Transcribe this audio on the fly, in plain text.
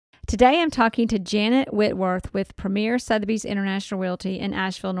Today I'm talking to Janet Whitworth with Premier Sotheby's International Realty in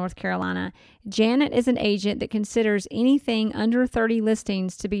Asheville, North Carolina. Janet is an agent that considers anything under 30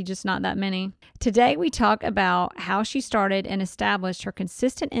 listings to be just not that many. Today we talk about how she started and established her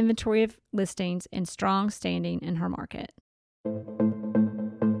consistent inventory of listings and strong standing in her market.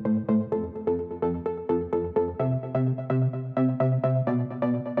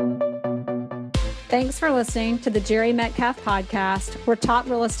 Thanks for listening to the Jere Metcalf Podcast, where top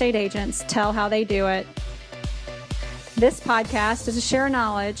real estate agents tell how they do it. This podcast is to share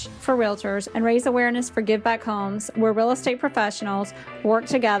knowledge for realtors and raise awareness for Give Back Homes, where real estate professionals work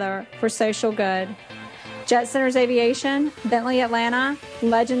together for social good. Jet Centers Aviation, Bentley Atlanta,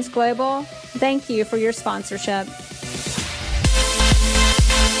 Legends Global, thank you for your sponsorship.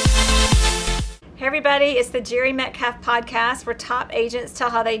 Hey everybody, it's the Jere Metcalf Podcast where top agents tell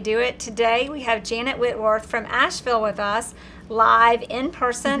how they do it. Today we have Janet Whitworth from Asheville with us, live in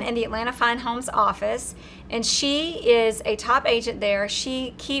person in the Atlanta Fine Homes office. And she is a top agent there.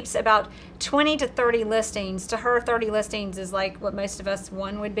 She keeps about 20 to 30 listings. To her, 30 listings is like what most of us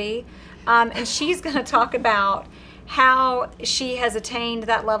one would be. And she's going to talk about how she has attained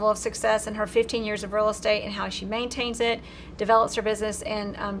that level of success in her 15 years of real estate and how she maintains it, develops her business,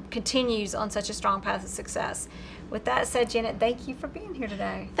 and continues on such a strong path of success. With that said, Janet, thank you for being here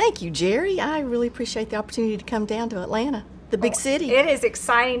today. Thank you, Jere. I really appreciate the opportunity to come down to Atlanta, the big city. It is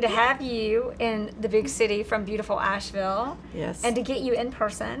exciting to have you in the big city from beautiful Asheville. Yes. And to get you in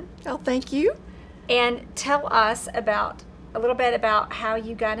person. Oh, thank you. And tell us a little bit about how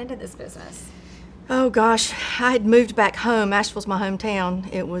you got into this business. Oh gosh, I had moved back home. Asheville's my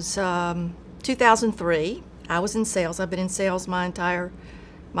hometown. It was 2003. I was in sales. I've been in sales my entire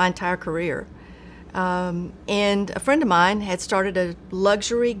career. And a friend of mine had started a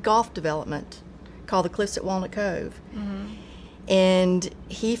luxury golf development called the Cliffs at Walnut Cove. Mm-hmm. And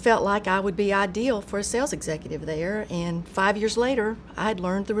he felt like I would be ideal for a sales executive there. And 5 years later, I had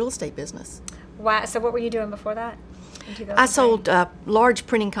learned the real estate business. Wow. So what were you doing before that? I sold large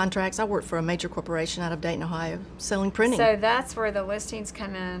printing contracts. I worked for a major corporation out of Dayton, Ohio, selling printing. So that's where the listings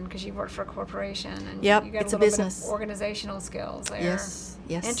come in, because you worked for a corporation. And yep, you got it's a a little business. Bit of organizational skills there. Yes,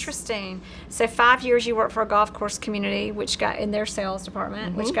 yes. Interesting. So 5 years you worked for a golf course community, which got in their sales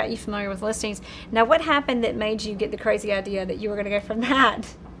department, which got you familiar with listings. Now, what happened that made you get the crazy idea that you were going to go from that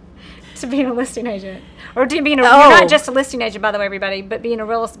to being a listing agent, or to being you're not just a listing agent, by the way, everybody, but being a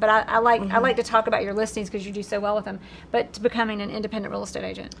real estate. But I like to talk about your listings because you do so well with them. But to becoming an independent real estate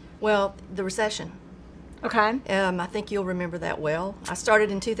agent. Well, the recession. Okay. I think you'll remember that well. I started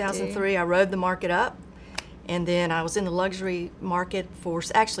in 2003. I rode the market up, and then I was in the luxury market for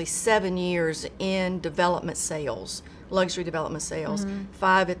actually 7 years in development sales, luxury development sales.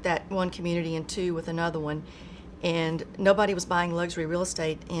 5 at that one community and 2 with another one. And nobody was buying luxury real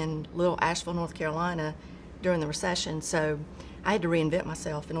estate in little Asheville, North Carolina during the recession, so I had to reinvent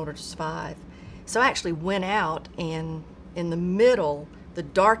myself in order to survive. So I actually went out and in the middle, the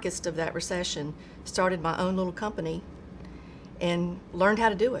darkest of that recession, started my own little company and learned how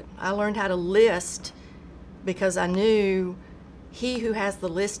to do it. I learned how to list because I knew he who has the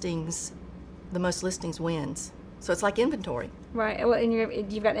most listings wins. So it's like inventory. Right. Well, and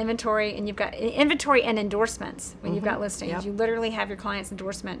you've got inventory, and you've got inventory and endorsements when you've got listings. Yep. You literally have your client's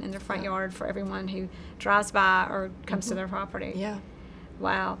endorsement in their front yard for everyone who drives by or comes to their property. Yeah.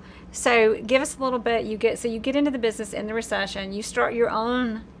 Wow. So give us a little bit. You get into the business in the recession. You start your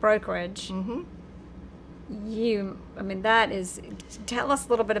own brokerage. Tell us a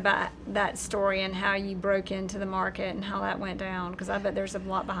little bit about that story and how you broke into the market and how that went down, because I bet there's a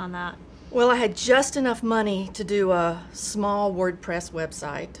lot behind that. Well, I had just enough money to do a small WordPress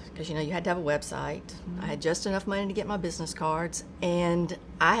website, because you had to have a website. I had just enough money to get my business cards, and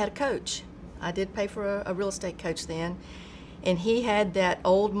I had a coach. I did pay for a real estate coach then, and he had that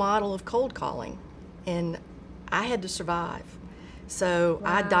old model of cold calling, and I had to survive. So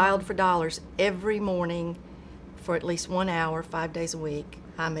I dialed for dollars every morning for at least 1 hour, 5 days a week.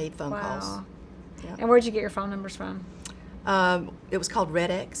 I made phone calls. Yep. And where'd you get your phone numbers from? It was called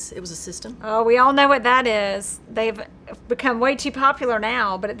RedX. It was a system. Oh, we all know what that is. They've become way too popular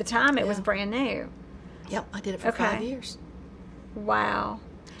now, but at the time it was brand new. Yep, I did it for 5 years. Wow.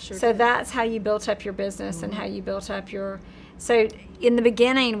 Sure so did. That's how you built up your business and how you built up your... So in the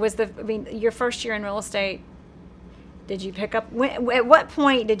beginning, your first year in real estate, did you pick up... at what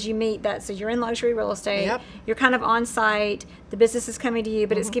point did you meet that? So you're in luxury real estate. Yep. You're kind of on site. The business is coming to you,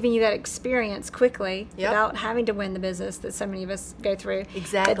 but it's giving you that experience quickly without having to win the business that so many of us go through.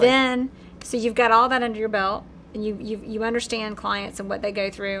 Exactly. But then, so you've got all that under your belt, and you understand clients and what they go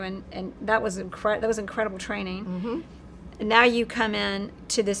through, and that was incredible training. now you come in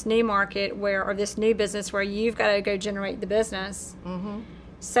to this new market or this new business where you've got to go generate the business.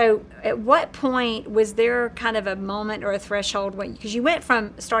 So at what point was there kind of a moment or a threshold when, because you went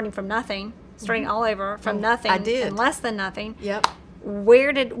from starting from nothing, starting all over from nothing, I did. and less than nothing. Yep.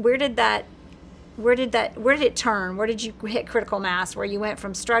 Where did it turn? Where did you hit critical mass where you went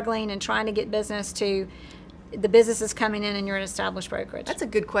from struggling and trying to get business to the business is coming in and you're an established brokerage? That's a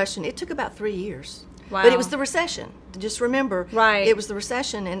good question. It took about 3 years. Wow. But it was the recession. Just remember, Right. It was the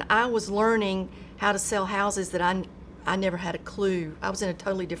recession, and I was learning how to sell houses that I never had a clue. I was in a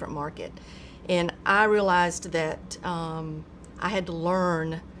totally different market. And I realized that I had to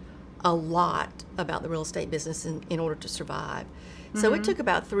learn a lot about the real estate business in order to survive. So it took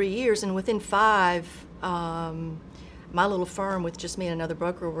about 3 years, and within 5, my little firm with just me and another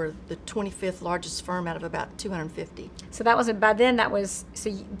broker were the 25th largest firm out of about 250. So that wasn't, by then that was, so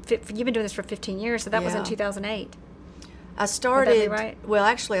you've been doing this for 15 years, so that was in Yeah. 2008. I started, right? well,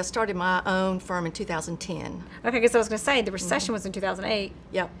 actually, I started my own firm in 2010. Okay, because I was going to say the recession was in 2008.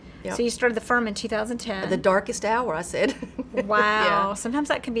 Yep. Yep. So you started the firm in 2010. The darkest hour, I said. Wow. Yeah. Sometimes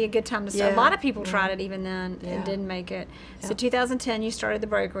that can be a good time to start. Yeah. A lot of people tried it even then Yeah. and didn't make it. So Yeah. 2010 you started the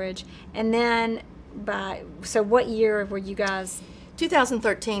brokerage. And then so what year were you guys?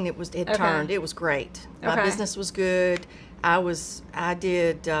 2013, it Okay. turned. It was great. My Okay. business was good. I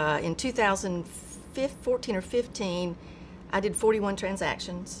did in 2014 or 15, I did 41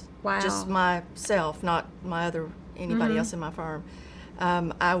 transactions. Wow. Just myself, not anybody else in my firm.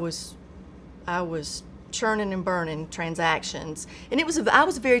 I was churning and burning transactions, and I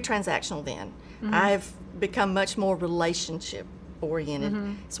was very transactional then. I've become much more relationship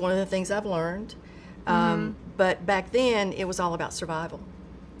oriented. It's one of the things I've learned. But back then, it was all about survival.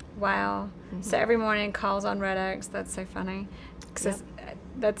 Wow. So every morning calls on Red Oaks. That's so funny. 'Cause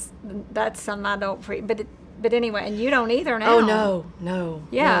that's something I don't but anyway, and you don't either now. Oh no.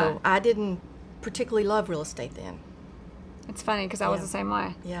 Yeah. No. I didn't particularly love real estate then. It's funny because I was the same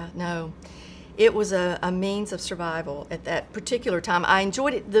way. Yeah, no. It was a means of survival at that particular time. I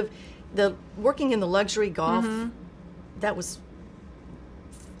enjoyed it. The working in the luxury golf, that was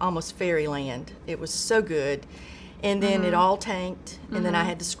almost fairyland. It was so good. And then it all tanked, and then I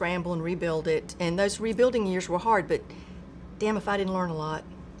had to scramble and rebuild it. And those rebuilding years were hard, but damn if I didn't learn a lot.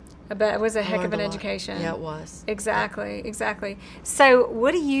 I bet it was a heck of learned an a lot. education. Yeah, it was. Exactly. So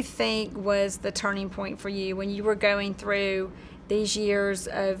what do you think was the turning point for you when you were going through these years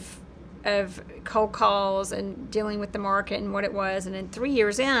of cold calls and dealing with the market and what it was, and then 3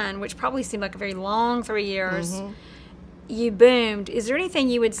 years in, which probably seemed like a very long 3 years, you boomed. Is there anything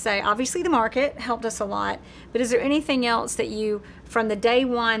you would say? Obviously the market helped us a lot, but is there anything else that you, from the day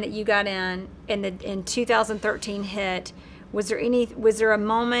one that you got in 2013 hit, was there a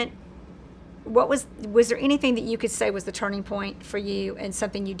moment, was there anything that you could say was the turning point for you, and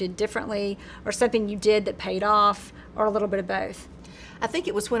something you did differently or something you did that paid off, or a little bit of both? I think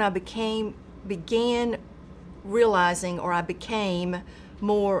it was when I began realizing, or I became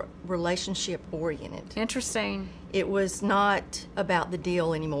more relationship oriented. Interesting. It was not about the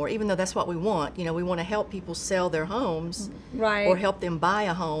deal anymore, even though that's what we want. You know, we want to help people sell their homes, Right. or help them buy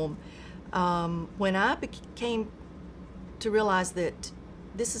a home. When I came to realize that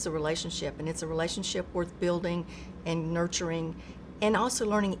this is a relationship, and it's a relationship worth building and nurturing, and also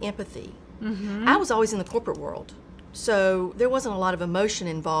learning empathy. I was always in the corporate world, so there wasn't a lot of emotion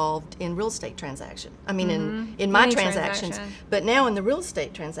involved in real estate transaction. I mean, in my Any transactions, transaction. but now in the real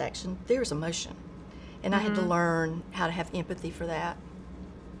estate transaction, there's emotion, and I had to learn how to have empathy for that.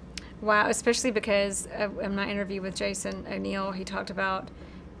 Wow, especially because in my interview with Jason O'Neill, he talked about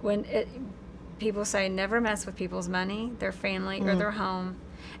people say never mess with people's money, their family, or their home.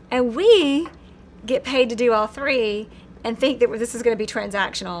 And we get paid to do all three and think that this is going to be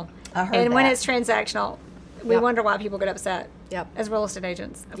transactional. I heard and when that. it's transactional, we Yep. wonder why people get upset. Yep. As real estate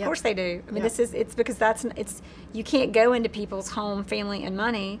agents. Of Yep. course they do. I mean, Yep. it's because you can't go into people's home, family, and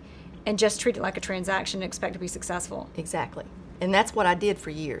money and just treat it like a transaction and expect to be successful. Exactly. And that's what I did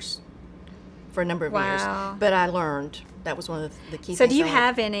for years, for a number of years. Wow. But I learned. That was one of the key So things. do you I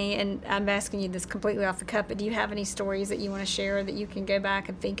have any, and I'm asking you this completely off the cuff, but do you have any stories that you want to share that you can go back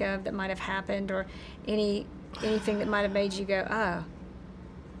and think of that might have happened, or anything that might have made you go, oh?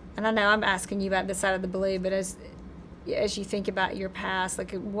 And I know I'm asking you about this out of the blue, but as you think about your past,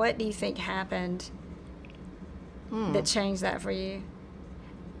 like what do you think happened that changed that for you?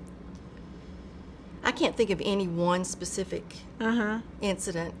 I can't think of any one specific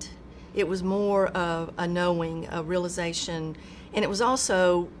incident. It was more of a knowing, a realization, and it was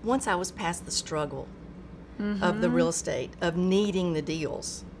also, once I was past the struggle of the real estate, of needing the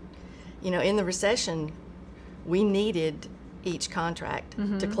deals. You know, in the recession, we needed each contract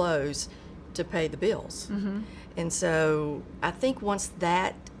Mm-hmm. to close to pay the bills. And so I think once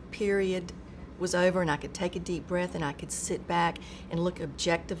that period was over and I could take a deep breath and I could sit back and look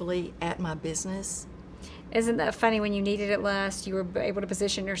objectively at my business. Isn't that funny? When you needed it less, you were able to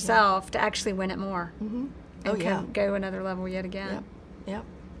position yourself to actually win it more. Oh, And yeah. go another level yet again. Yep. Yep.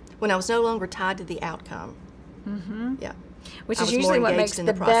 When I was no longer tied to the outcome. Yeah. Which I is was more usually what engaged makes in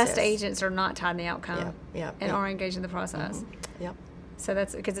the the best process. agents are not tied in the outcome Yeah. and are engaged in the process. Yep. So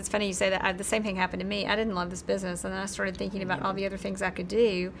that's because it's funny you say that. The same thing happened to me. I didn't love this business, and then I started thinking about all the other things I could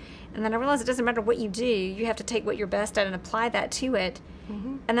do, and then I realized it doesn't matter what you do. You have to take what you're best at and apply that to it.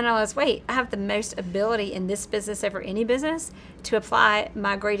 And then I realized, wait, I have the most ability in this business over any business to apply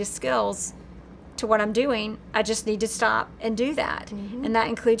my greatest skills to what I'm doing. I just need to stop and do that, and that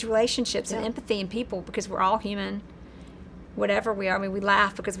includes relationships and empathy and people, because we're all human. Whatever we are. I mean, we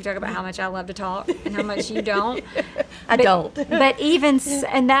laugh because we talk about how much I love to talk and how much you don't. I don't. But even,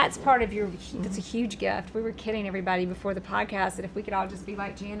 and that's part of that's a huge gift. We were kidding everybody before the podcast that if we could all just be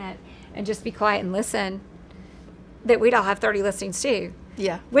like Janet and just be quiet and listen, that we'd all have 30 listings too.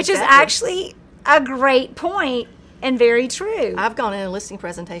 Yeah. Which is exactly. actually a great point and very true. I've gone in a listing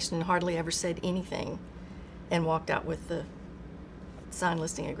presentation and hardly ever said anything and walked out with the signed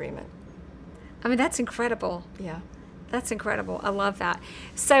listing agreement. I mean, that's incredible. Yeah. That's incredible. I love that.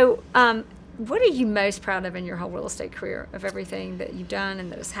 So, what are you most proud of in your whole real estate career, of everything that you've done and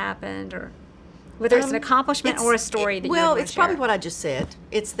that has happened, or whether it's an accomplishment or a story that you Well, want to it's probably share? what I just said.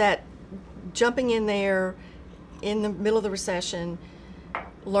 It's that jumping in there in the middle of the recession,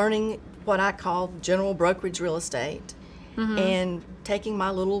 learning what I call general brokerage real estate, and taking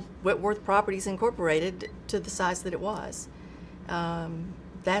my little Whitworth Properties Incorporated to the size that it was.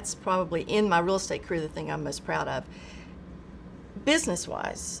 That's probably, in my real estate career, the thing I'm most proud of.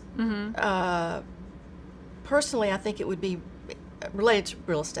 Business-wise, personally, I think it would be related to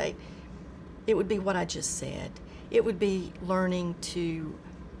real estate. It would be what I just said. It would be learning to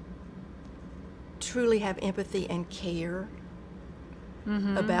truly have empathy and care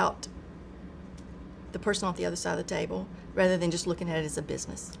about the person on the other side of the table, rather than just looking at it as a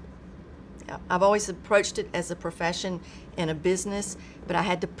business. Yeah, I've always approached it as a profession and a business, but I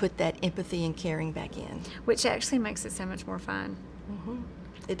had to put that empathy and caring back in. Which actually makes it so much more fun.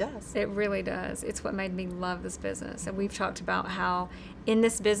 It does. It really does. It's what made me love this business. And we've talked about how in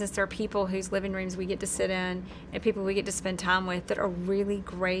this business there are people whose living rooms we get to sit in and people we get to spend time with that are really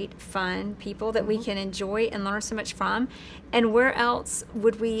great, fun people that we can enjoy and learn so much from. And where else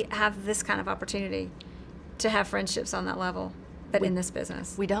would we have this kind of opportunity to have friendships on that level but in this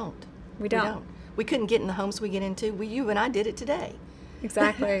business? We don't. We don't. We couldn't get in the homes we get into. You and I did it today.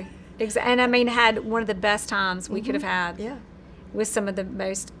 Exactly. And I mean, had one of the best times we could have had. Yeah. With some of the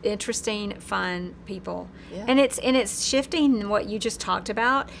most interesting, fun people. Yeah. And it's shifting what you just talked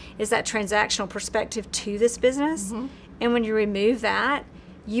about is that transactional perspective to this business. And when you remove that,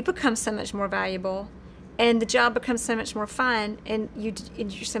 you become so much more valuable and the job becomes so much more fun and you're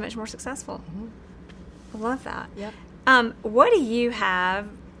so much more successful. I love that. Yep. What do you have?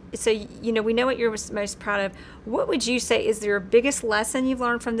 So, you know, we know what you're most proud of. What would you say is your biggest lesson you've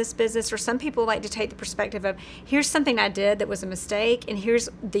learned from this business? Or some people like to take the perspective of, here's something I did that was a mistake, and here's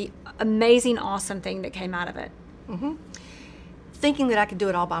the amazing, awesome thing that came out of it. Thinking that I could do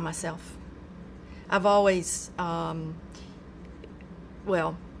it all by myself. I've always,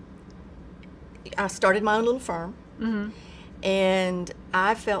 well, I started my own little firm. And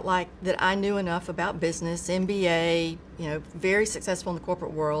I felt like that I knew enough about business, MBA, you know, very successful in the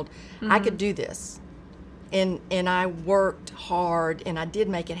corporate world. I could do this. And I worked hard and I did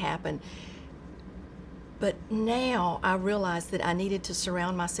make it happen. But now I realized that I needed to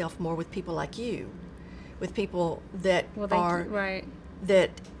surround myself more with people like you, with people that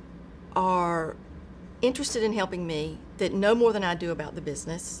that are interested in helping me, that know more than I do about the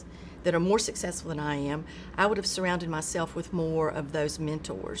business, that are more successful than I am. I would have surrounded myself with more of those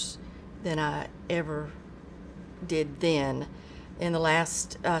mentors than I ever did then. In the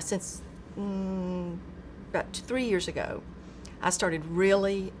last, since about 3 years ago, I started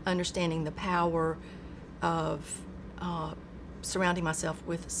really understanding the power of surrounding myself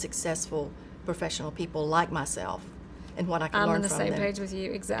with successful professional people like myself and what I can learn from them. I'm on the same page with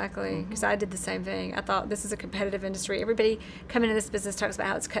you, exactly, because I did the same thing. I thought this is a competitive industry. Everybody coming into this business talks about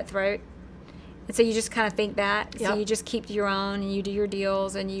how it's cutthroat. And so you just kind of think that. So you just keep your own and you do your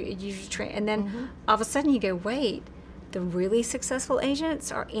deals and you train. And then all of a sudden you go, wait, the really successful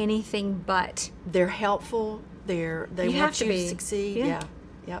agents are anything but. They're helpful. They want you to succeed. Yeah.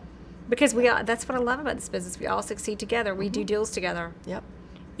 Yep. Because we all, that's what I love about this business. We all succeed together. We do deals together. Yep.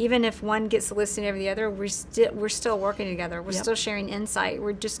 even if one gets the listing over the other, we're still working together. We're Yep. still sharing insight.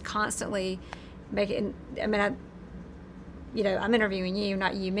 We're just constantly making. I mean, I'm interviewing you,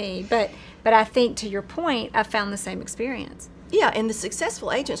 not you me. But I think, to your point, I found the same experience. Yeah, and the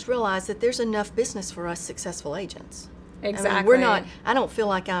successful agents realize that there's enough business for us successful agents. Exactly. I mean, we're not. I don't feel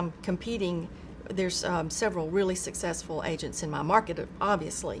like I'm competing. There's several really successful agents in my market,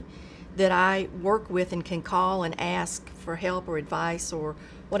 obviously, that I work with and can call and ask for help or advice or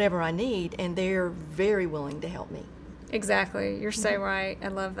whatever I need, and they're very willing to help me. Exactly. You're so right. I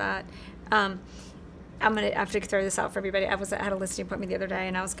love that. I have to throw this out for everybody. I had a listing appointment the other day,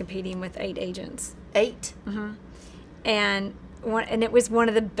 and I was competing with 8 agents. 8? Mm-hmm. And it was one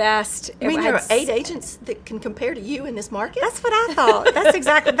of the best. I mean, there are 8 agents that can compare to you in this market? That's what I thought. That's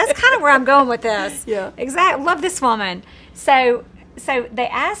kind of where I'm going with this. Yeah. Exactly. Love this woman. So they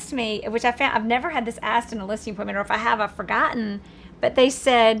asked me, which I found I've never had this asked in a listing appointment, or if I have, I've forgotten. But they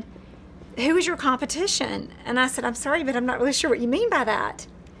said, "Who is your competition?" And I said, "I'm sorry, but I'm not really sure what you mean by that."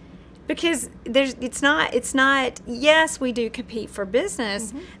 Because it's not. Yes, we do compete for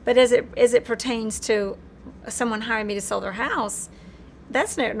business, but as it pertains to someone hiring me to sell their house,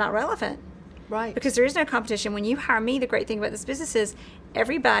 that's not relevant. Right. Because there is no competition. When you hire me, the great thing about this business is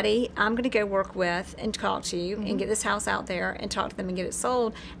everybody I'm going to go work with and talk to you and get this house out there and talk to them and get it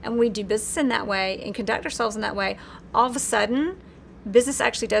sold. And we do business in that way and conduct ourselves in that way. All of a sudden, business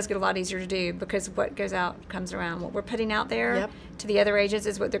actually does get a lot easier to do, because what goes out comes around. What we're putting out there to the other agents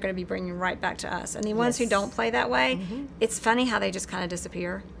is what they're going to be bringing right back to us. And the ones who don't play that way, it's funny how they just kind of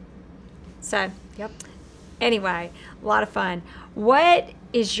disappear. So, anyway, a lot of fun. What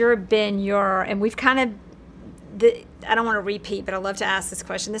is and we've kind of, I don't want to repeat, but I love to ask this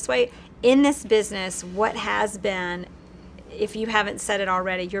question this way. In this business, what has been, if you haven't said it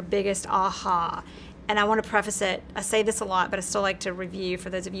already, your biggest aha? And I want to preface it, I say this a lot, but I still like to review for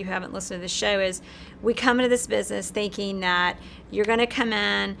those of you who haven't listened to this show, is we come into this business thinking that you're going to come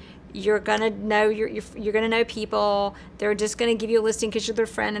in, you're going to know you're going to know people, they're just going to give you a listing because you're their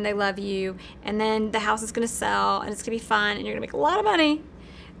friend and they love you, and then the house is going to sell and it's going to be fun and you're going to make a lot of money.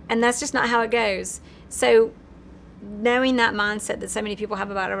 And that's just not how it goes. So knowing that mindset that so many people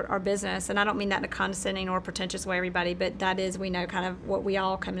have about our business, and I don't mean that in a condescending or pretentious way, everybody, but that is, we know kind of what we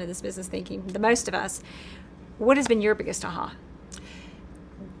all come into this business thinking, the most of us. What has been your biggest aha?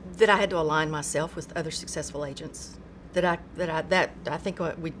 That I had to align myself with other successful agents. I think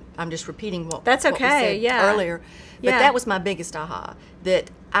I'm just repeating what we said earlier. But that was my biggest aha.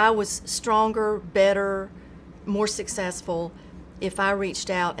 That I was stronger, better, more successful if I reached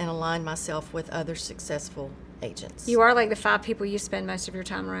out and aligned myself with other successful agents. You are like the 5 people you spend most of your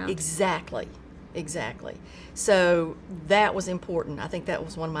time around. Exactly. So that was important. I think that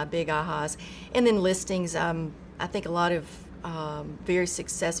was one of my big ahas. And then listings, I think a lot of very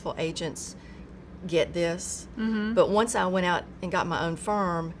successful agents get this. But once I went out and got my own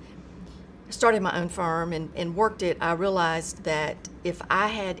firm, started my own firm and worked it, I realized that if I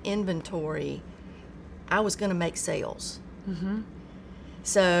had inventory, I was going to make sales.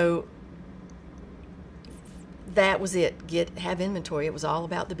 So that was it. Have inventory. It was all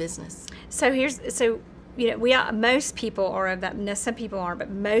about the business. So most people are of that. No, some people aren't, but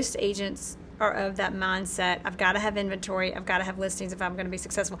most agents are of that mindset. I've got to have inventory. I've got to have listings if I'm going to be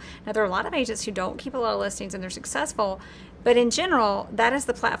successful. Now, there are a lot of agents who don't keep a lot of listings and they're successful, but in general, that is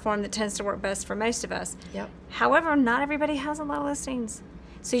the platform that tends to work best for most of us. However, not everybody has a lot of listings.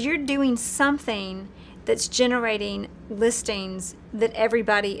 So you're doing something that's generating listings that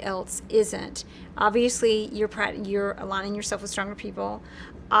everybody else isn't. Obviously, you're aligning yourself with stronger people.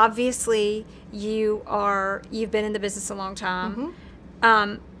 Obviously, you've been in the business a long time.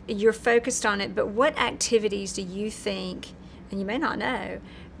 You're focused on it. But what activities do you think, and you may not know,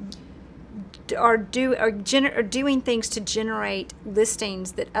 are doing things to generate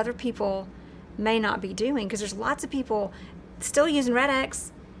listings that other people may not be doing? Because there's lots of people still using Red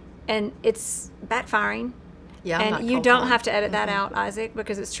X, and it's backfiring. And you don't have to edit that out, Isaac,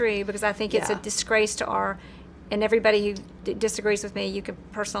 because it's true. Because I think it's a disgrace to and everybody who disagrees with me, you can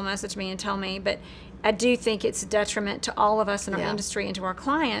personal message me and tell me. But I do think it's a detriment to all of us in our industry and to our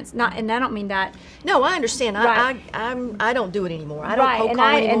clients. And I don't mean that. No, I understand. Right. I don't do it anymore. I don't cold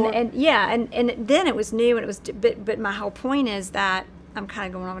call anymore. And then it was new, and it was. But my whole point is that I'm kind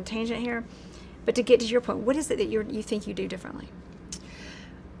of going on a tangent here. But to get to your point, what is it that you think you do differently?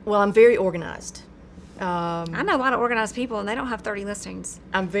 Well, I'm very organized. I know a lot of organized people, and they don't have 30 listings.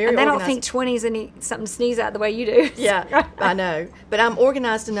 I'm very organized. And they organized. don't think 20 is something to sneeze at the way you do. Yeah, I know. But I'm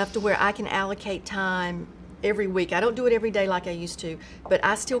organized enough to where I can allocate time every week. I don't do it every day like I used to, but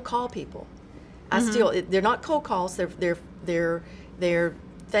I still call people. They're not cold calls. They're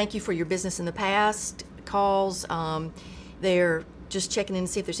thank you for your business in the past calls. They're just checking in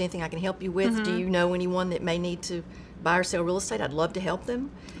to see if there's anything I can help you with. Do you know anyone that may need to buy or sell real estate? I'd love to help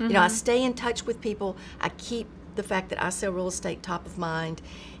them. You know, I stay in touch with people. I keep the fact that I sell real estate top of mind,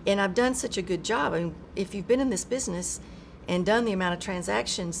 and I've done such a good job. I mean, if you've been in this business and done the amount of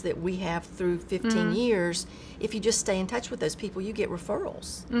transactions that we have through 15 years, if you just stay in touch with those people, you get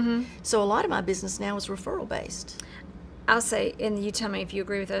referrals. So a lot of my business now is referral based. I'll say, and you tell me if you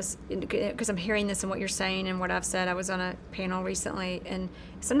agree with this, because I'm hearing this and what you're saying and what I've said. I was on a panel recently, and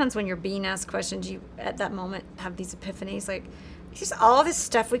sometimes when you're being asked questions, you at that moment have these epiphanies, like, there's all this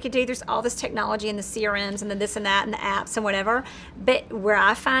stuff we could do, there's all this technology and the CRMs and the this and that and the apps and whatever, but where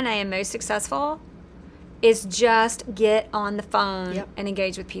I find I am most successful is just get on the phone and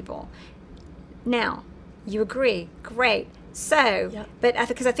engage with people. Now, you agree, great. So, but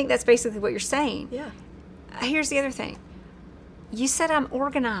because I think that's basically what you're saying. Here's the other thing. You said I'm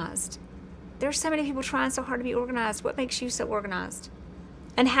organized. There's so many people trying so hard to be organized. What makes you so organized?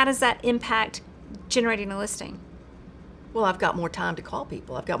 And how does that impact generating a listing? Well, I've got more time to call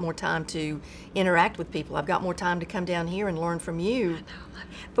people. I've got more time to interact with people. I've got more time to come down here and learn from you.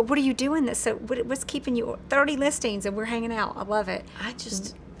 But what are you doing this? So what's keeping you 30 listings and we're hanging out? I love it.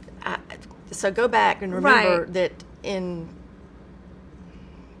 So go back and remember that in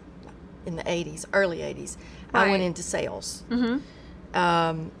the 80s, early 80s, I went into sales.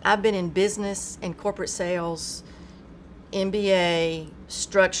 I've been in business and corporate sales, MBA,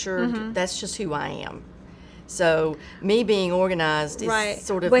 structured. That's just who I am. So me being organized is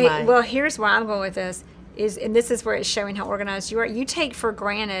sort of my... Well, here's where I'm going with this. And this is where it's showing how organized you are. You take for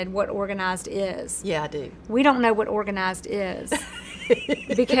granted what organized is. Yeah, I do. We don't know what organized is.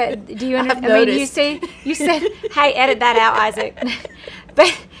 Because, do you understand? I mean, you said, hey, edit that out, Isaac.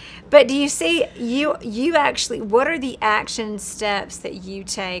 But do you see, you actually, what are the action steps that you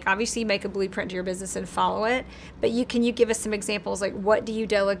take? Obviously, you make a blueprint to your business and follow it. But can you give us some examples? Like, what do you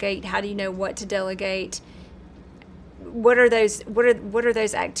delegate? How do you know what to delegate? What are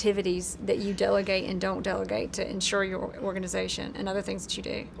those activities that you delegate and don't delegate to ensure your organization and other things that you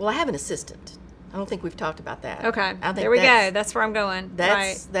do? Well, I have an assistant. I don't think we've talked about that. Okay, there we go. That's where I'm going.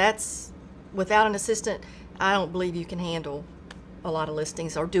 That's without an assistant, I don't believe you can handle a lot of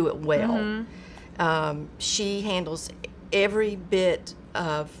listings or do it well. She handles every bit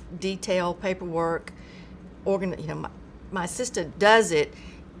of detail, paperwork. My assistant does it,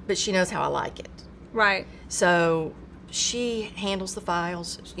 but she knows how I like it. Right. So she handles the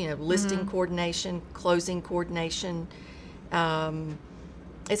files, listing coordination, closing coordination.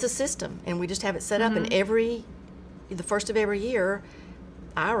 It's a system, and we just have it set up. And the first of every year,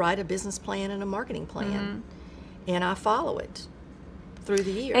 I write a business plan and a marketing plan, and I follow it through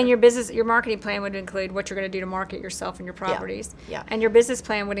the year. And your marketing plan would include what you're going to do to market yourself and your properties. Yeah. And your business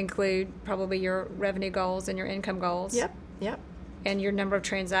plan would include probably your revenue goals and your income goals. Yep. And your number of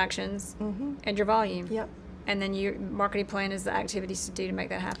transactions and your volume. Yep. And then your marketing plan is the activities to do to make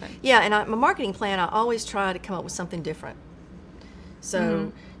that happen. Yeah, and my marketing plan, I always try to come up with something different.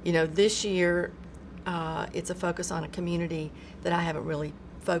 So, this year, it's a focus on a community that I haven't really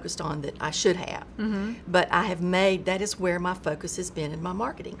focused on that I should have. But I have that is where my focus has been in my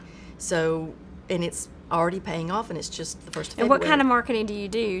marketing. So, and it's already paying off, and it's just the first of February. And what kind of marketing do you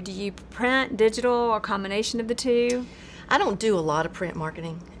do? Do you print, digital, or a combination of the two? I don't do a lot of print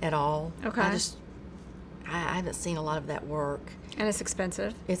marketing at all. Okay. I haven't seen a lot of that work. And it's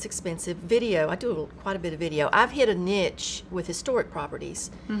expensive. It's expensive. Video, I do quite a bit of video. I've hit a niche with historic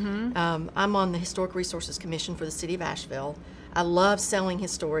properties. I'm on the Historic Resources Commission for the City of Asheville. I love selling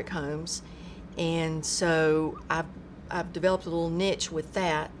historic homes, and so I've developed a little niche with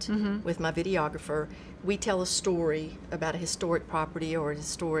that with my videographer. We tell a story about a historic property or a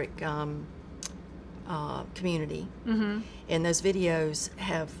historic community, and those videos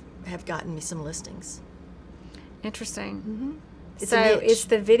have gotten me some listings. Interesting. It's so it's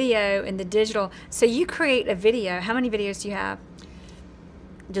the video and the digital. So you create a video. How many videos do you have?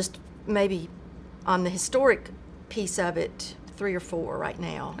 Just maybe on the historic piece of it, 3 or 4 right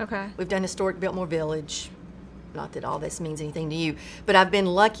now. Okay. We've done historic Biltmore Village. Not that all this means anything to you, but I've been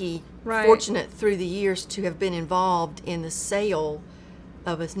lucky, fortunate through the years to have been involved in the sale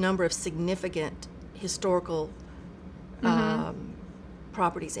of a number of significant historical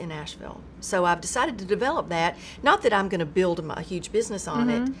properties in Asheville. So I've decided to develop that. Not that I'm going to build a huge business on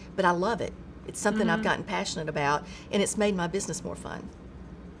it, but I love it. It's something I've gotten passionate about, and it's made my business more fun.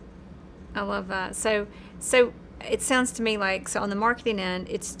 I love that. So it sounds to me like, so on the marketing end,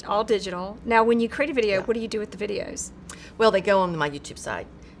 it's all digital. Now, when you create a video, what do you do with the videos? Well, they go on my YouTube site.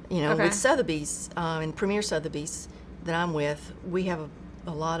 With Sotheby's and Premier Sotheby's that I'm with, we have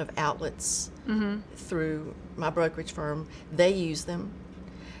a lot of outlets through my brokerage firm. They use them.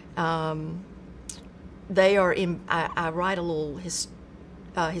 They are in. I write a little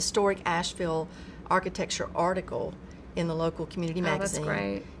historic Asheville architecture article in the local community magazine. Oh, that's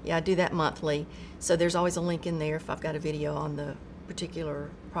great. Yeah, I do that monthly. So there's always a link in there if I've got a video on the particular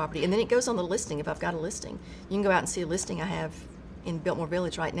property, and then it goes on the listing if I've got a listing. You can go out and see a listing I have in Biltmore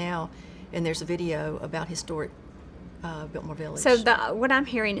Village right now, and there's a video about historic Biltmore Village. So what I'm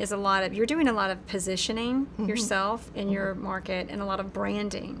hearing is you're doing a lot of positioning yourself in your market and a lot of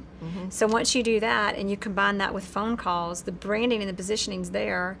branding. So once you do that and you combine that with phone calls, the branding and the positioning's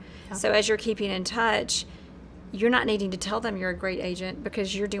there. Yeah. So as you're keeping in touch, you're not needing to tell them you're a great agent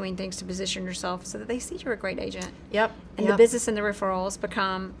because you're doing things to position yourself so that they see you're a great agent. Yep. And the business and the referrals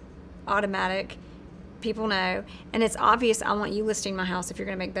become automatic. People know, and it's obvious. I want you listing my house if you're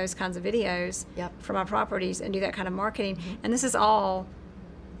going to make those kinds of videos for my properties and do that kind of marketing. And this is all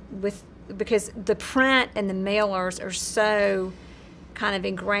because the print and the mailers are so kind of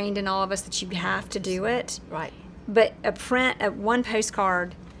ingrained in all of us that you have to do it. Right. But one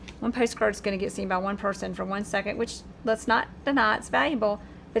postcard is going to get seen by one person for 1 second, which let's not deny it's valuable,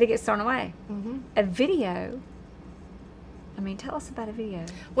 but it gets thrown away. A video. I mean, tell us about a video.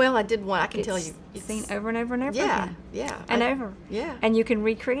 Well, I did one. I can tell you. It's seen over and over and over again. Yeah. Yeah. And you can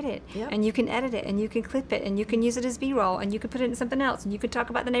recreate it. Yep. And you can edit it. And you can clip it. And you can use it as B-roll. And you can put it in something else. And you can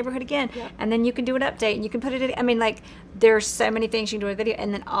talk about the neighborhood again. Yep. And then you can do an update. And you can put it in. I mean, like, there's so many things you can do with a video.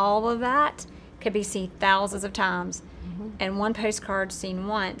 And then all of that could be seen thousands of times. And one postcard seen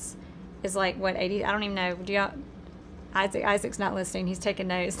once is like, what, 80? I don't even know. Do y'all... Isaac's not listening. He's taking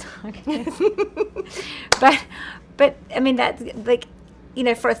notes. But I mean, that's like, you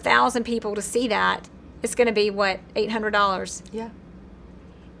know, for 1,000 people to see that, it's going to be what, $800. Yeah.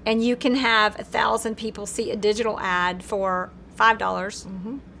 And you can have 1,000 people see a digital ad for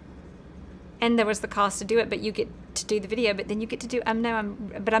 $5. And there was the cost to do it, but you get to do the video. But then you get to do.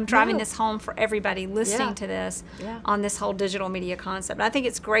 I'm driving this home for everybody listening to this on this whole digital media concept. And I think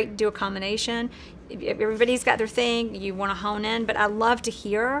it's great to do a combination. Everybody's got their thing. You want to hone in, but I love to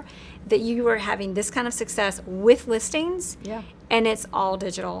hear that you are having this kind of success with listings. Yeah. And it's all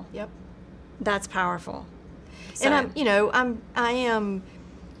digital. Yep. That's powerful. So, And I am.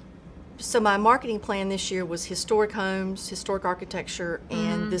 So my marketing plan this year was historic homes, historic architecture,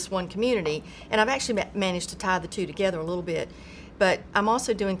 and this one community. And I've actually managed to tie the two together a little bit. But I'm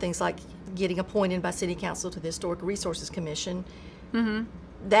also doing things like getting appointed by City Council to the Historic Resources Commission.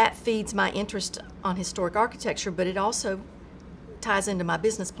 That feeds my interest on historic architecture, but it also ties into my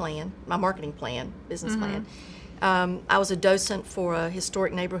business plan, my marketing plan, business plan. I was a docent for a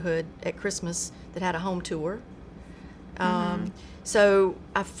historic neighborhood at Christmas that had a home tour. So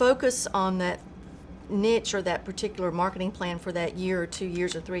I focus on that niche or that particular marketing plan for that year or 2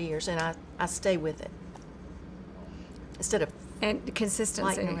 years or 3 years, and I stay with it instead of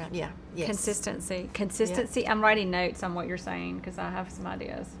consistency. Around. Yeah. Yes. Consistency. I'm writing notes on what you're saying because I have some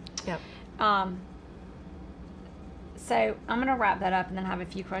ideas. Yep. So I'm going to wrap that up and then have a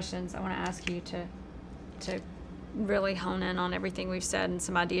few questions I want to ask you to really hone in on everything we've said and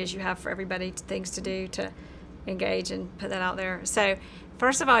some ideas you have for everybody, things to do to engage and put that out there. So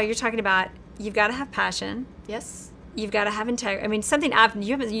first of all, you're talking about you've got to have passion. Yes. You've got to have integrity. I mean,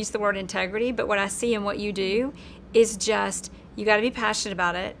 you haven't used the word integrity, but what I see in what you do is just you got to be passionate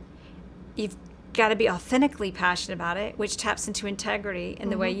about it. You've got to be authentically passionate about it, which taps into integrity in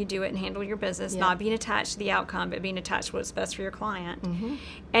the way you do it and handle your business, not being attached to the outcome, but being attached to what's best for your client.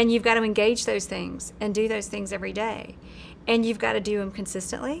 And you've got to engage those things and do those things every day. And you've got to do them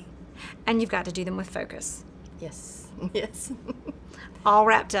consistently, and you've got to do them with focus. Yes. Yes. All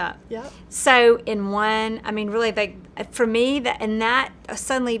wrapped up. Yeah. So in one, I mean, really, for me,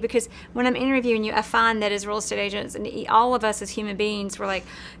 suddenly, because when I'm interviewing you, I find that as real estate agents and all of us as human beings, we're like,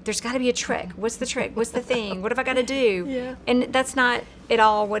 there's got to be a trick. What's the trick? What's the thing? What have I got to do? Yeah. And that's not at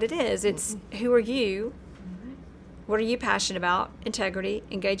all what it is. It's who are you? What are you passionate about? Integrity,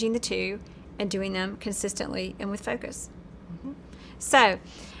 engaging the two, and doing them consistently and with focus. So,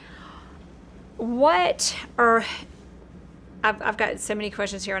 I've got so many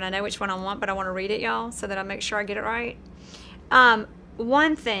questions here, and I know which one I want, but I want to read it, y'all, so that I make sure I get it right.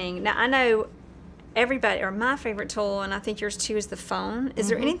 One thing, now I know everybody, or my favorite tool, and I think yours too, is the phone. Is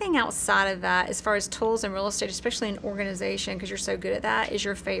there anything outside of that, as far as tools in real estate, especially in organization, because you're so good at that, is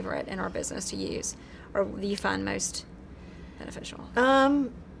your favorite in our business to use, or do you find most beneficial?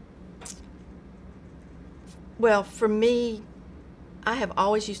 Well, for me, I have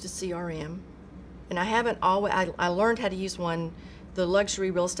always used a CRM. And I haven't always, I learned how to use one. The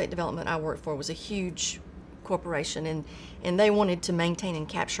luxury real estate development I worked for was a huge corporation, and they wanted to maintain and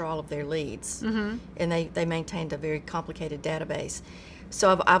capture all of their leads. Mm-hmm. And they maintained a very complicated database.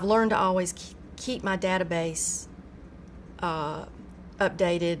 So I've learned to always keep my database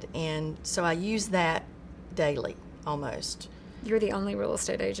updated, and so I use that daily almost. You're the only real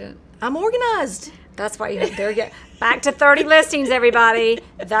estate agent. I'm organized. That's why there you go. Back to 30 listings, everybody.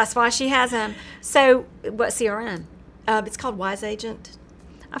 That's why she has them. So what CRM? It's called Wise Agent.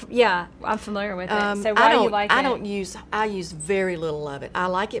 Yeah, I'm familiar with it. So why do you like it? I use very little of it. I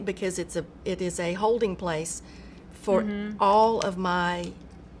like it because it is a holding place for all of my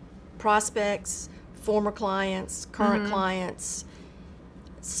prospects, former clients, current clients,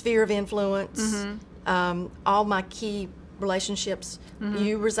 sphere of influence, all my key relationships.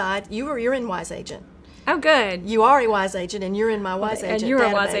 You're in Wise Agent. Oh, good. You are a Wise Agent, and you're in my Wise Agent And you're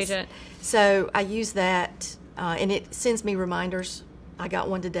database. a Wise Agent. So I use that, and it sends me reminders. I got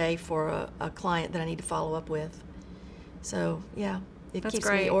one today for a client that I need to follow up with. So yeah, it That's keeps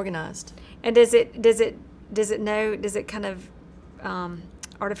great. me organized. And does it kind of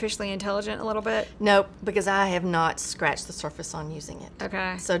artificially intelligent a little bit? Nope, because I have not scratched the surface on using it.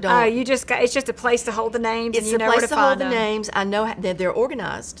 Okay. So don't. Oh, it's just a place to hold the names. It's and you know a place where to to hold find the them. names. I know that they're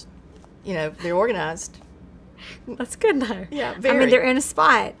organized. They're organized. That's good though. Yeah, I very. mean, they're in a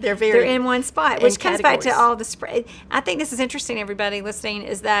spot. They're in one spot, which comes back to categories. all the spread. I think this is interesting, everybody listening,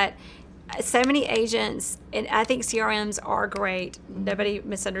 is that so many agents, and I think CRMs are great. Nobody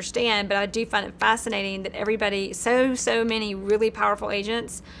misunderstand, but I do find it fascinating that everybody, so many really powerful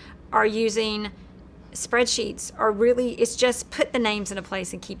agents are using spreadsheets, or really it's just put the names in a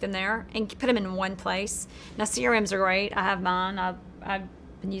place and keep them there and put them in one place. Now CRMs are great. I have mine. I've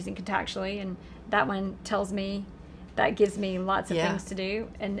been using Contactually, and that one gives me lots of things to do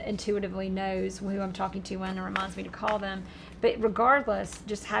and intuitively knows who I'm talking to when and reminds me to call them. But regardless,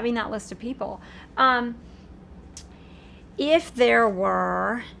 just having that list of people. If there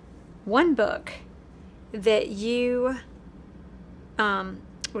were one book that you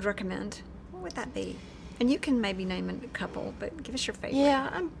would recommend, what would that be? And you can maybe name a couple, but give us your favorite. Yeah,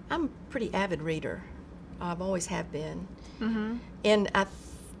 I'm a pretty avid reader. I've always have been. Mm-hmm. And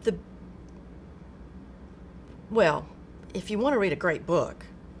well, if you want to read a great book,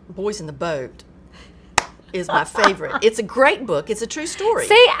 Boys in the Boat is my favorite. It's a great book. It's a true story.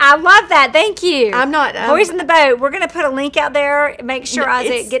 See, I love that. Thank you. Boys in the Boat. We're going to put a link out there. Make sure,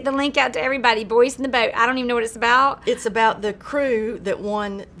 Isaac, get the link out to everybody. Boys in the Boat. I don't even know what it's about. It's about the crew that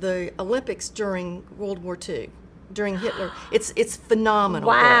won the Olympics during World War II, during Hitler. It's phenomenal.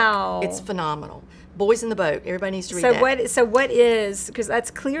 Wow. Book. It's phenomenal. Boys in the Boat. Everybody needs to read that. So what is, because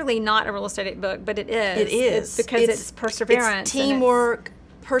that's clearly not a real estate book, but it is. It is. Because it's perseverance. It's teamwork,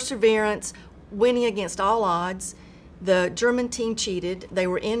 perseverance, winning against all odds. The German team cheated. They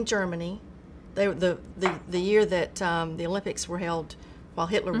were in Germany. The year that the Olympics were held while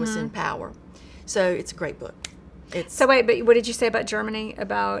Hitler was in power. So it's a great book. So wait, but what did you say about Germany?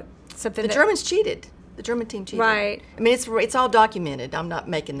 About something the Germans cheated. The German team cheated. Right. I mean, it's all documented. I'm not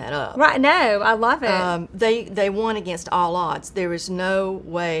making that up. Right. No, I love it. They won against all odds. There is no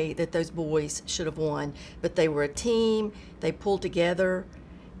way that those boys should have won, but they were a team. They pulled together.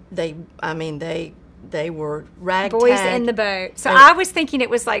 They were ragtag. Boys in the Boat. So I was thinking it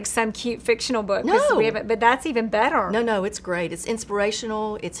was like some cute fictional book. No. But that's even better. No, it's great. It's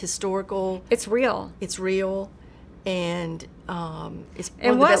inspirational. It's historical. It's real. It's real. And it's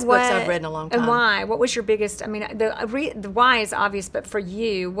one of the best books I've read in a long time. And why? What was your biggest, I mean, the why is obvious, but for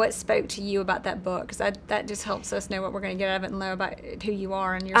you, what spoke to you about that book? Because that just helps us know what we're going to get out of it and know about who you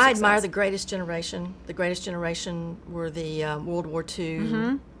are and your success. I admire the greatest generation. The greatest generation were the World War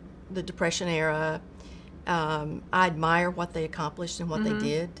II, the Depression era. I admire what they accomplished and what they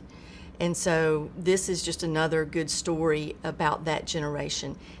did. And so this is just another good story about that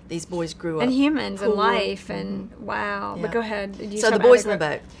generation. These boys grew up. And humans poor. and life and wow. Yeah. But go ahead. So the Boys in the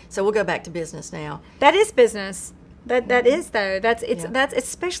Boat. So we'll go back to business now. That is business. That is though. That's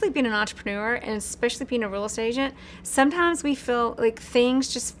especially being an entrepreneur and especially being a real estate agent. Sometimes we feel like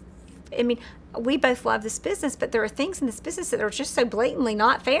things just, I mean, we both love this business, but there are things in this business that are just so blatantly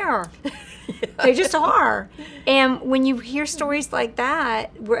not fair. They just are. And when you hear stories like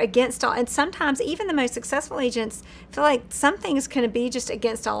that, we're against all, and sometimes even the most successful agents feel like some things can be just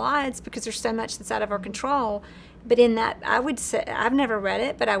against all odds because there's so much that's out of our control. But in that, I would say, I've never read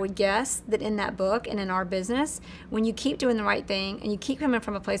it, but I would guess that in that book and in our business, when you keep doing the right thing and you keep coming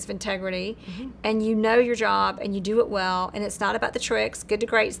from a place of integrity and you know your job and you do it well, and it's not about the tricks, good to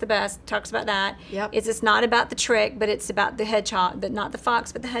great's the best, talks about that. Yep. It's not about the trick, but it's about the hedgehog, not the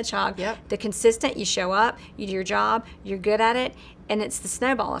fox, but the hedgehog. Yep. The consistent, you show up, you do your job, you're good at it, and it's the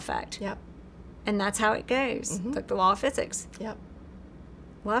snowball effect. Yep. And that's how it goes, like the law of physics. Yep.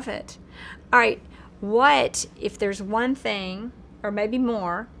 Love it. All right, what, if there's one thing, or maybe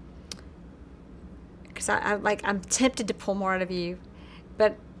more, because I'm tempted to pull more out of you,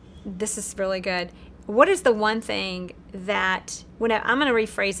 but this is really good. What is the one thing that, I'm going to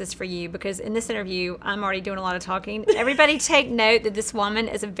rephrase this for you, because in this interview, I'm already doing a lot of talking. Everybody take note that this woman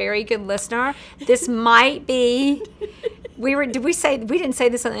is a very good listener. This might be, we didn't say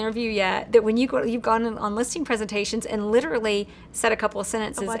this on the interview yet, that when you've gone on listing presentations and literally said a couple of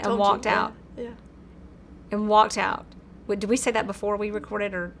sentences and walked out. Yeah. And walked out. Did we say that before we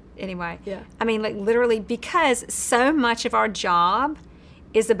recorded, or anyway? Yeah. I mean, like literally, because so much of our job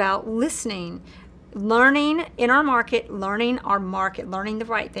is about listening. Learning in our market, learning the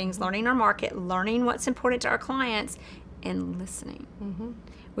right things, learning our market, learning what's important to our clients, and listening,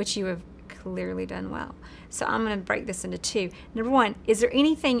 which you have clearly done well. So I'm going to break this into two. Number one, is there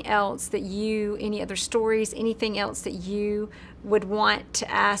anything else that any other stories, anything else that you would want to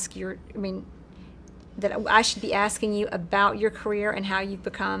ask that I should be asking you about your career and how you've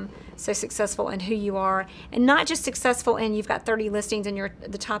become so successful and who you are, and not just successful in you've got 30 listings and you're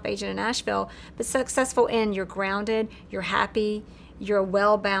the top agent in Nashville, but successful in you're grounded, you're happy, you're a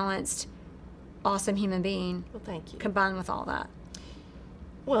well-balanced, awesome human being. Well, thank you. Combined with all that.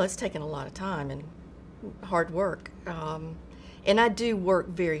 Well, it's taken a lot of time and hard work. And I do work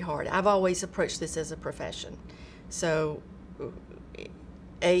very hard. I've always approached this as a profession. So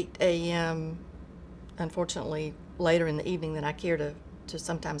 8 a.m., unfortunately, later in the evening than I care to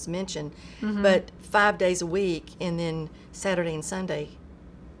sometimes mention, but 5 days a week, and then Saturday and Sunday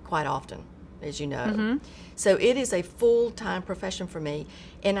quite often, as you know. So it is a full-time profession for me,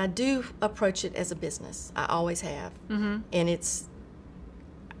 and I do approach it as a business. I always have. And it's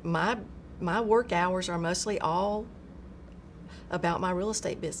my work hours are mostly all about my real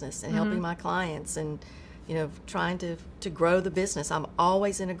estate business and helping my clients and trying to grow the business. I'm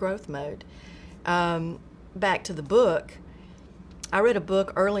always in a growth mode. Back to the book, I read a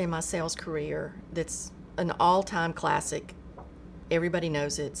book early in my sales career that's an all-time classic. Everybody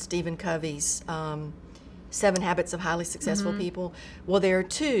knows it. Stephen Covey's 7 Habits of Highly Successful People. Well, there are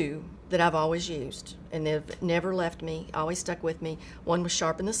 2 that I've always used, and they've never left me, always stuck with me. One was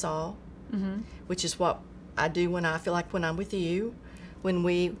sharpen the saw, which is what I do when I feel like when I'm with you. When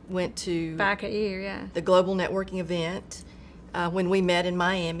we went to Back at you, yeah. the global networking event, when we met in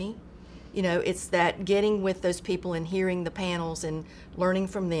Miami. It's that getting with those people and hearing the panels and learning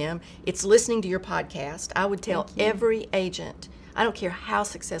from them. It's listening to your podcast. I would tell every agent, I don't care how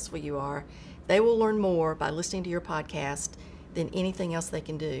successful you are, they will learn more by listening to your podcast than anything else they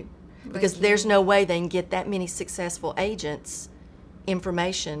can do. Because there's no way they can get that many successful agents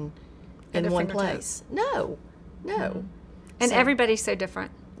information in one place. No. And everybody's so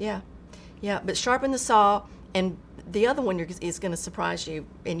different. Yeah. But sharpen the saw. And the other one is going to surprise you,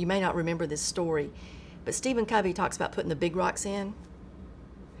 and you may not remember this story, but Stephen Covey talks about putting the big rocks in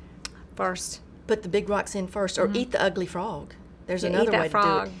first. Put the big rocks in first, or eat the ugly frog. There's another way to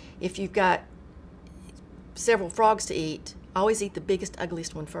do it. If you've got several frogs to eat, always eat the biggest,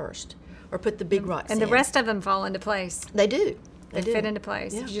 ugliest one first, or put the big rocks in. And the rest of them fall into place. They do. They fit into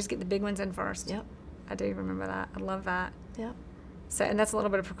place. If you just get the big ones in first. Yep. I do remember that. I love that. Yep. So, and that's a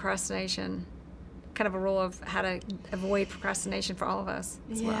little bit of procrastination. Kind of a rule of how to avoid procrastination for all of us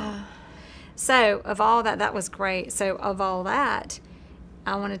as well. So of all that was great. So of all that,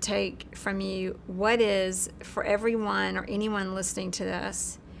 I want to take from you, what is, for everyone or anyone listening to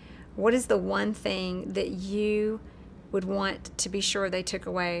this, what is the one thing that you would want to be sure they took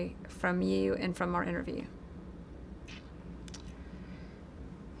away from you and from our interview?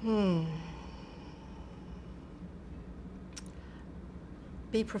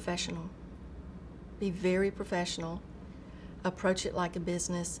 Be professional. Be very professional. Approach it like a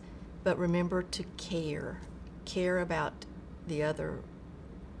business, but remember to care. Care about the other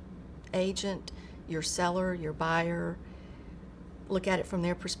agent, your seller, your buyer. Look at it from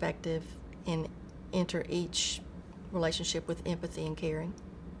their perspective and enter each relationship with empathy and caring.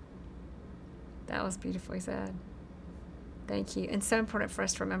 That was beautifully said. Thank you. And so important for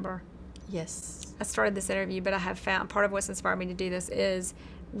us to remember. Yes. I started this interview, but I have found part of what's inspired me to do this is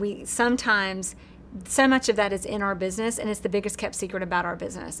we sometimes, so much of that is in our business, and it's the biggest kept secret about our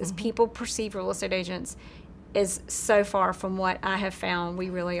business, is people perceive real estate agents is so far from what I have found we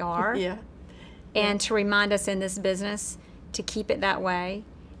really are. And to remind us in this business to keep it that way,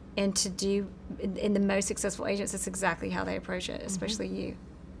 and to do, in the most successful agents, that's exactly how they approach it, especially you,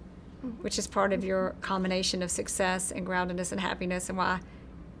 which is part of your combination of success and groundedness and happiness, and why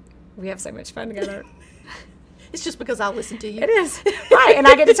we have so much fun together. It's just because I listen to you. It is. Right. And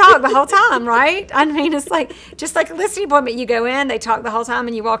I get to talk the whole time, right? I mean, it's like just like a listing appointment. You go in, they talk the whole time,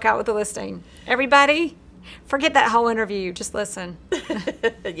 and you walk out with the listing. Everybody, forget that whole interview. Just listen.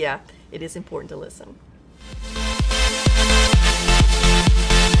 Yeah, it is important to listen.